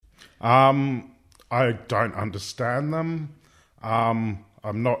I don't understand them. I'm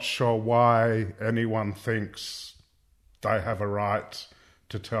not sure why anyone thinks they have a right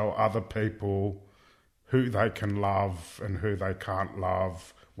to tell other people who they can love and who they can't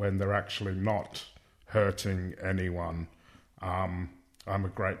love when they're actually not hurting anyone. I'm a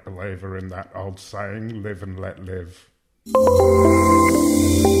great believer in that old saying, live and let live.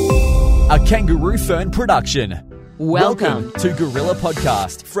 A Kangaroo Fern production. Welcome to Gorilla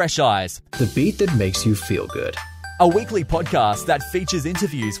Podcast, Fresh Eyes. The beat that makes you feel good. A weekly podcast that features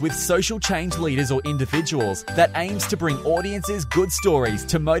interviews with social change leaders or individuals that aims to bring audiences good stories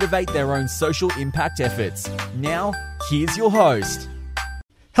to motivate their own social impact efforts. Now, here's your host.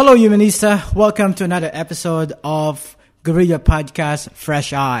 Hello, Humanista. Welcome to another episode of Gorilla Podcast,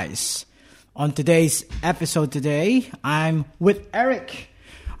 Fresh Eyes. On today's episode I'm with Eric.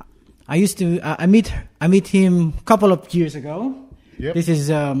 I meet him a couple of years ago. Yep. This is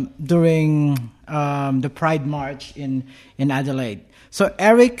during the Pride March in Adelaide. So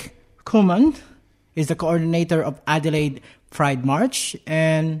Eric Kuhlman is the coordinator of Adelaide Pride March.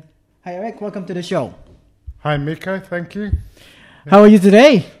 And hi, Eric. Welcome to the show. Hi, Miko. Thank you. How are you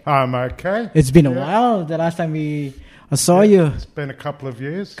today? I'm okay. It's been a while. The last time I saw you. It's been a couple of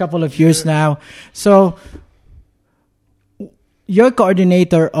years. Couple of years now. So you're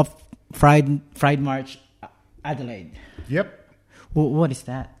coordinator of Pride March Adelaide. Yep. What is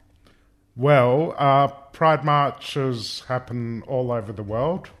that? Well, Pride Marches happen all over the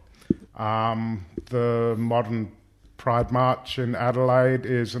world. The modern Pride March in Adelaide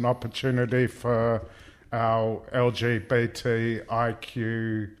is an opportunity for our LGBTIQ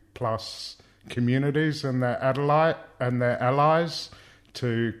plus communities and their allies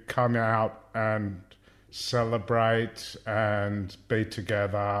to come out and celebrate and be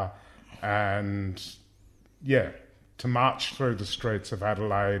together and, to march through the streets of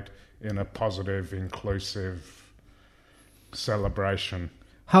Adelaide in a positive, inclusive celebration.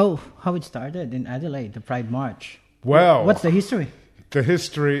 How it started in Adelaide, the Pride March? Well, what's the history? The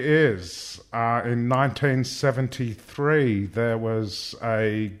history is, in 1973, there was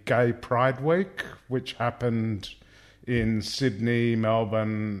a Gay Pride Week, which happened in Sydney,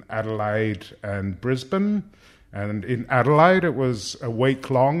 Melbourne, Adelaide and Brisbane. And in Adelaide, it was a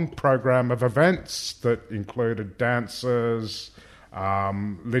week-long program of events that included dancers,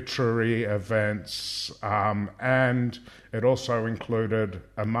 literary events, and it also included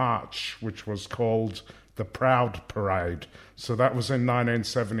a march, which was called the Proud Parade. So that was in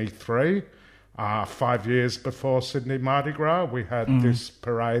 1973, 5 years before Sydney Mardi Gras. We had this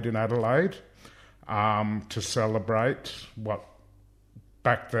parade in Adelaide to celebrate what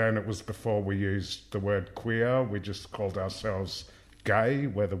back then it was before we used the word queer. We just called ourselves gay,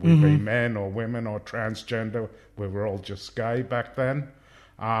 whether we be men or women or transgender. We were all just gay back then.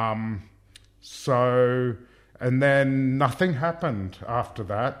 And then nothing happened after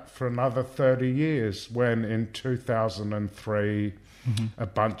that for another 30 years when in 2003 a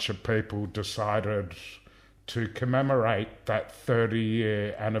bunch of people decided to commemorate that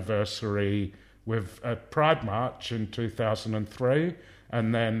 30-year anniversary with a Pride March in 2003,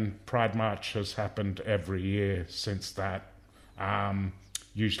 and then Pride March has happened every year since that,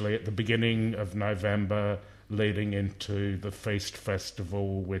 usually at the beginning of November leading into the Feast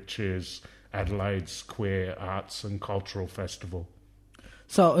Festival, which is Adelaide's Queer Arts and Cultural Festival.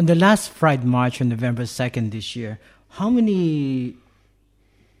 So on the last Pride March on November 2nd this year, how many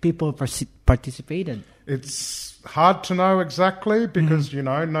people participated? It's hard to know exactly because,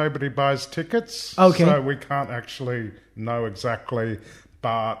 nobody buys tickets. Okay. So we can't actually know exactly,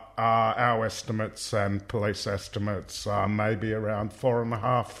 but our estimates and police estimates are maybe around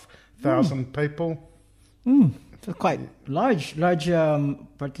 4,500 people. So quite large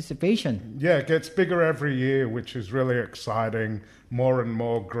participation. Yeah, it gets bigger every year, which is really exciting. More and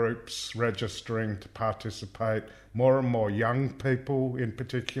more groups registering to participate. More and more young people in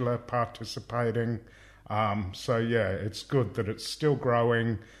particular participating. It's good that it's still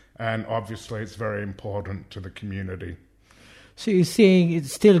growing, and obviously it's very important to the community. So you're saying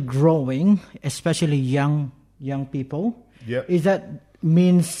it's still growing, especially young people? Yep. Is that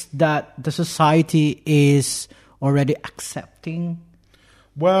means that the society is already accepting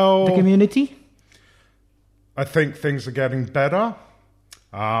the community? I think things are getting better.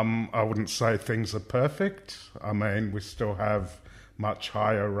 I wouldn't say things are perfect. I mean, we still have much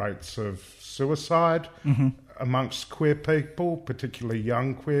higher rates of suicide amongst queer people, particularly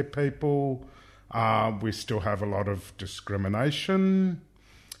young queer people. We still have a lot of discrimination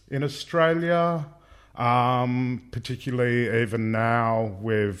in Australia, particularly even now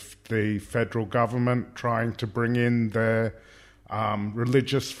with the federal government trying to bring in their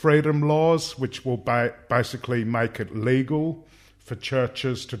religious freedom laws, which will basically make it legal for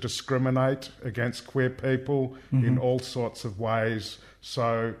churches to discriminate against queer people in all sorts of ways.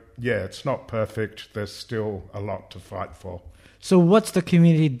 So, yeah, it's not perfect. There's still a lot to fight for. So what's the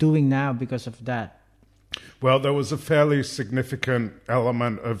community doing now because of that? Well, there was a fairly significant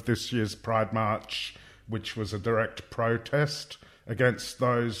element of this year's Pride March, which was a direct protest against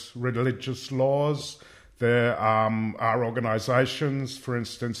those religious laws. There are organisations, for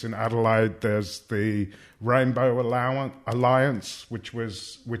instance, in Adelaide, there's the Rainbow Alliance, which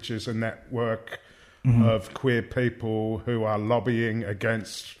is a network of queer people who are lobbying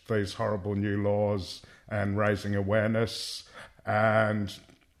against these horrible new laws and raising awareness. And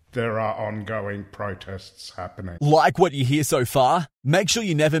there are ongoing protests happening. Like what you hear so far? Make sure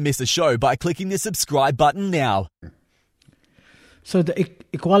you never miss a show by clicking the subscribe button now. So the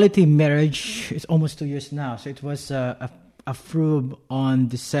equality marriage is almost 2 years now. So it was approved on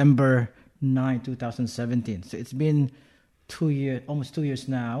December 9, 2017. So it's been 2 years, almost 2 years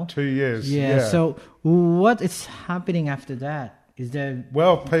now. 2 years, Yeah. So what is happening after that? Is there...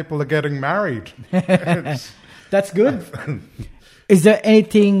 Well, people are getting married. That's good. Is there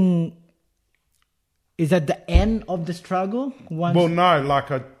anything... Is that the end of the struggle? Well, no, like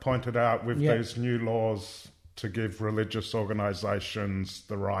I pointed out, with Yeah. these new laws to give religious organisations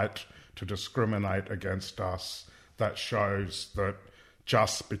the right to discriminate against us, that shows that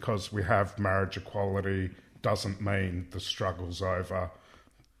just because we have marriage equality doesn't mean the struggle's over.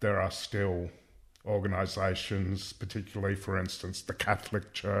 There are still organisations, particularly, for instance, the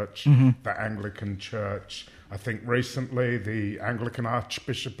Catholic Church, the Anglican Church. I think recently the Anglican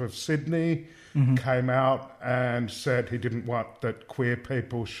Archbishop of Sydney came out and said he didn't want that queer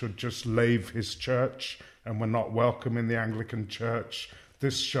people should just leave his church and were not welcome in the Anglican Church.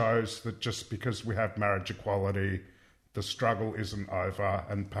 This shows that just because we have marriage equality, the struggle isn't over,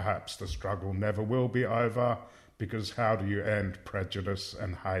 and perhaps the struggle never will be over, because how do you end prejudice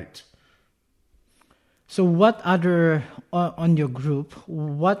and hate? So what other, on your group,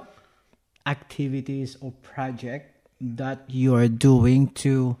 what activities or project that you are doing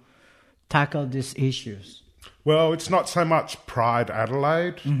to tackle these issues? Well, it's not so much Pride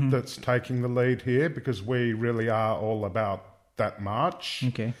Adelaide that's taking the lead here, because we really are all about that march.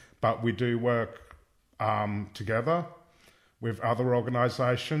 Okay. But we do work together with other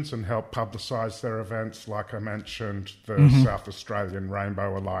organisations and help publicise their events. Like I mentioned, the South Australian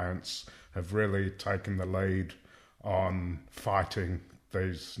Rainbow Alliance have really taken the lead on fighting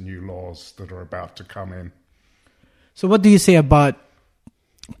these new laws that are about to come in. So what do you say about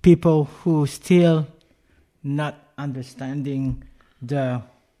people who still not understanding the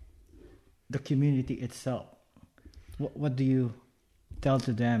community itself? What do you tell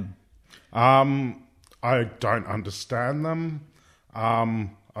to them? I don't understand them.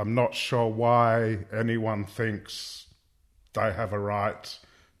 I'm not sure why anyone thinks they have a right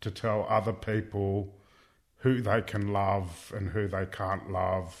to tell other people who they can love and who they can't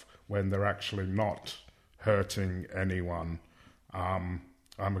love when they're actually not hurting anyone. I'm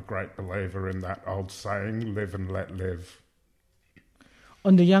a great believer in that old saying, live and let live.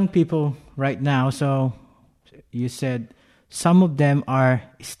 On the young people right now, so you said some of them are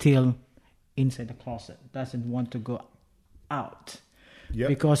still inside the closet, doesn't want to go out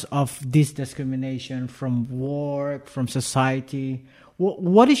because of this discrimination from work, from society.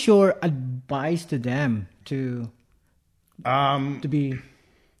 What is your advice to them to be...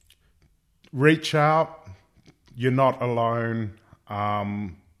 Reach out. You're not alone.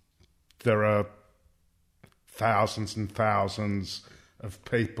 There are thousands and thousands of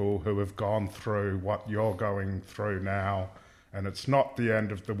people who have gone through what you're going through now, and it's not the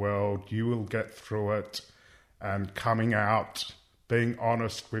end of the world. You will get through it. And coming out, being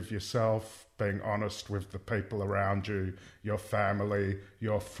honest with yourself, being honest with the people around you, your family,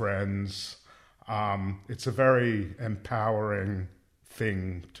 your friends, it's a very empowering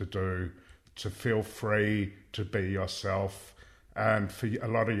thing to do, to feel free to be yourself. And for a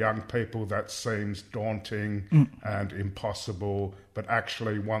lot of young people, that seems daunting and impossible. But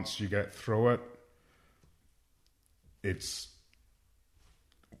actually, once you get through it, it's,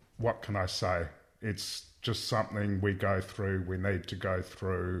 what can I say? It's just something we go through, we need to go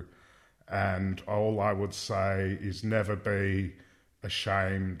through. And all I would say is never be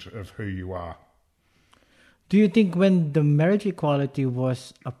ashamed of who you are. Do you think when the marriage equality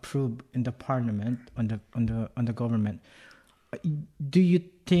was approved in the parliament, on the government, do you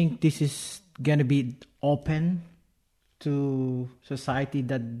think this is going to be open to society,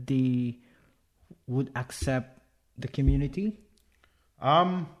 that they would accept the community?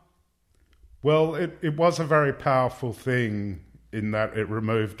 Well, it was a very powerful thing in that it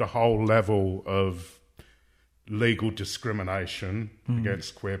removed a whole level of legal discrimination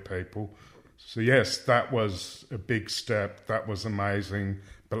against queer people. So yes, that was a big step. That was amazing.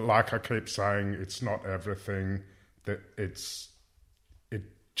 But like I keep saying, it's not everything. That it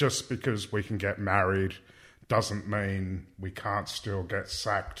just because we can get married doesn't mean we can't still get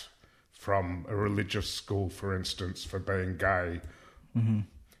sacked from a religious school, for instance, for being gay.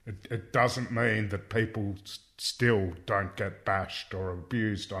 It doesn't mean that people still don't get bashed or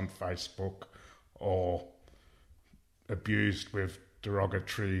abused on Facebook or abused with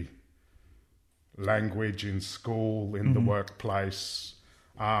derogatory language in school, in the workplace.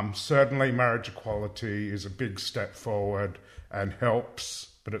 Certainly marriage equality is a big step forward and helps,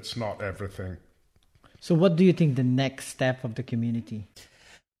 but it's not everything. So what do you think the next step of the community?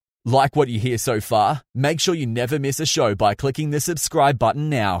 Like what you hear so far? Make sure you never miss a show by clicking the subscribe button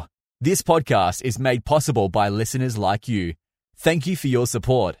now. This podcast is made possible by listeners like you. Thank you for your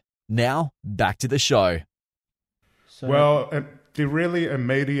support. Now, back to the show. Well, the really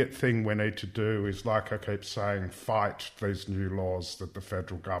immediate thing we need to do is, like I keep saying, fight these new laws that the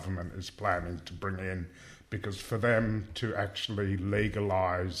federal government is planning to bring in, because for them to actually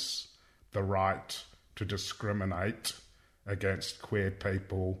legalise the right to discriminate against queer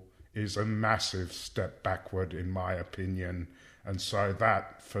people is a massive step backward, in my opinion. And so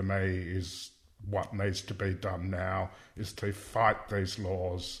that, for me, is what needs to be done now, is to fight these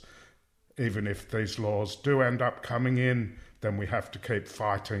laws. Even if these laws do end up coming in, then we have to keep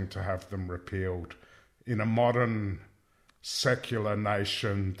fighting to have them repealed. In a modern secular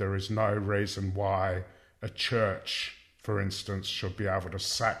nation, there is no reason why a church, for instance, should be able to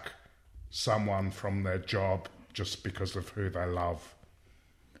sack someone from their job just because of who they love.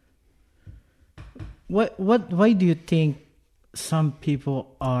 Why do you think some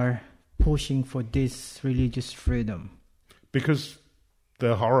people are pushing for this religious freedom? Because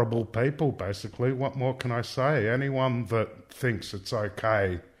they're horrible people, basically. What more can I say? Anyone that thinks it's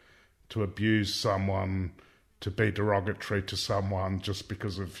okay to abuse someone, to be derogatory to someone just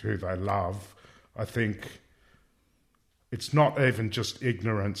because of who they love, I think it's not even just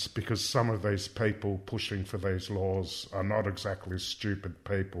ignorance, because some of these people pushing for these laws are not exactly stupid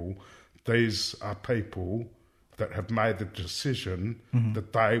people. These are people that have made the decision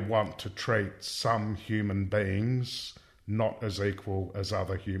that they want to treat some human beings not as equal as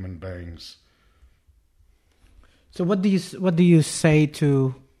other human beings. So what do you say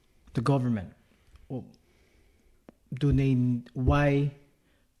to the government? Why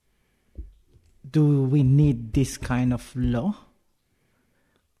do we need this kind of law?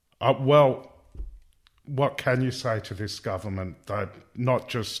 Well, what can you say to this government? That not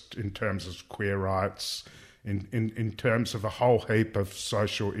just in terms of queer rights, in terms of a whole heap of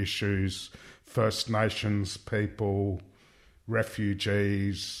social issues, First Nations people,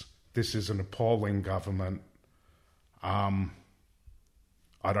 refugees. This is an appalling government. I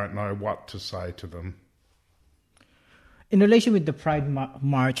don't know what to say to them. In relation with the Pride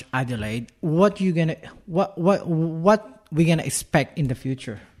March, Adelaide, what we gonna expect in the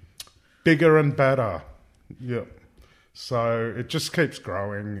future? Bigger and better. Yeah. So it just keeps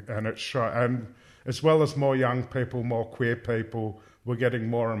growing, and and as well as more young people, more queer people, we're getting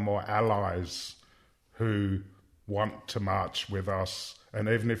more and more allies who want to march with us, and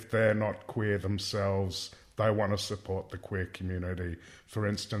even if they're not queer themselves, they want to support the queer community. For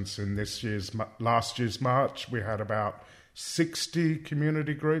instance, in last year's march, we had about 60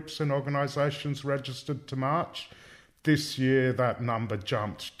 community groups and organisations registered to march. This year, that number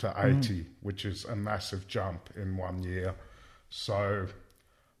jumped to 80, which is a massive jump in 1 year. So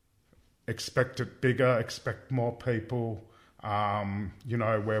expect it bigger, expect more people.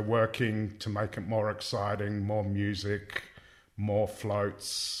 We're working to make it more exciting, more music, more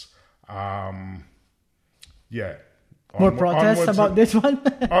floats. More protests about this one?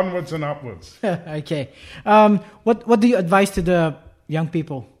 Onwards and upwards. Okay. What do you advise to the young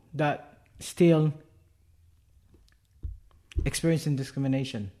people that still experiencing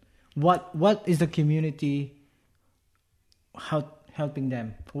discrimination? What is the community helping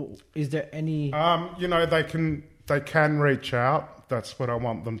them? Is there any... They can reach out. That's what I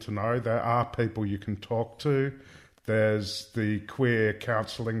want them to know. There are people you can talk to. There's the Queer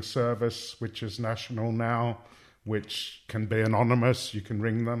Counselling Service, which is national now, which can be anonymous. You can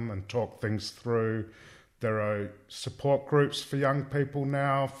ring them and talk things through. There are support groups for young people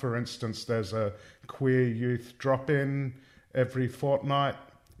now. For instance, there's a queer youth drop-in every fortnight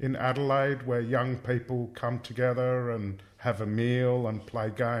in Adelaide where young people come together and have a meal and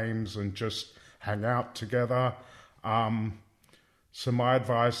play games and just hang out together. So my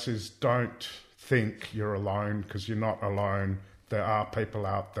advice is don't think you're alone, because you're not alone. there are people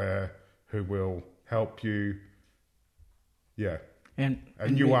out there who will help you. Yeah. And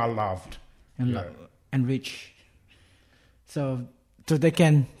you are loved. And reach. So they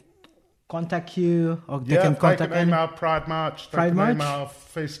can contact you, or they can contact they can email Pride March. They can email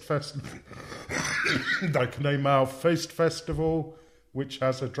Feast Festival. They can email Feast Festival, which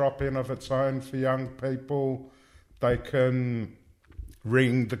has a drop-in of its own for young people. They can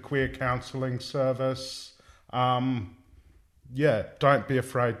ring the Queer Counselling Service. Don't be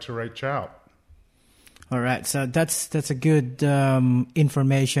afraid to reach out. All right, so that's a good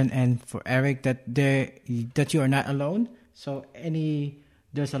information, and for Eric that you are not alone. So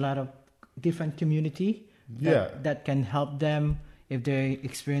there's a lot of different community that can help them if they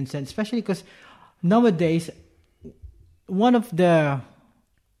experience it, especially because nowadays one of the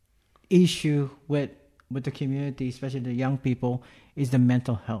issue with the community, especially the young people, is the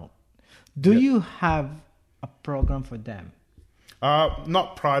mental health. Do you have a program for them?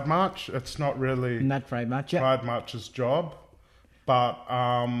 Not Pride March. It's not really... Not Pride March, yeah. Pride March's job. But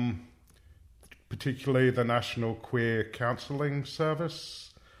particularly the National Queer Counselling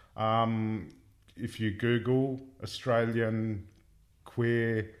Service. If you Google Australian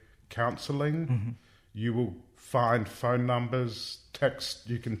Queer Counselling, you will find phone numbers.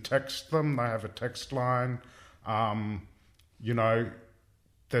 You can text them. They have a text line.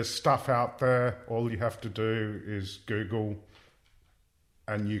 There's stuff out there. All you have to do is Google,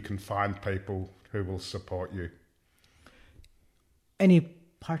 and you can find people who will support you. Any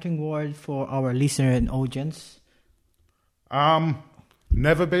parting word for our listener and audience?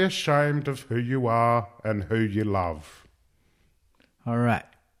 Never be ashamed of who you are and who you love. All right.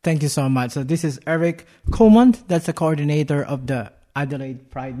 Thank you so much. So this is Eric Coleman. That's the coordinator of the Adelaide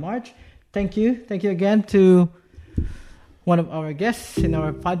Pride March. Thank you. Thank you again to one of our guests in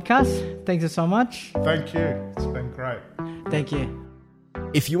our podcast. Thank you so much. Thank you. It's been great. Thank you.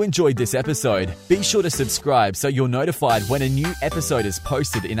 If you enjoyed this episode, be sure to subscribe so you're notified when a new episode is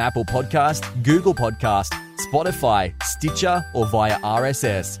posted in Apple Podcast, Google Podcast, Spotify, Stitcher, or via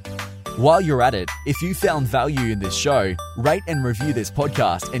RSS. While you're at it, if you found value in this show, rate and review this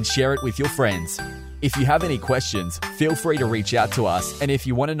podcast and share it with your friends. If you have any questions, feel free to reach out to us, and if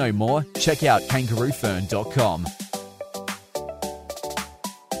you want to know more, check out kangaroofern.com.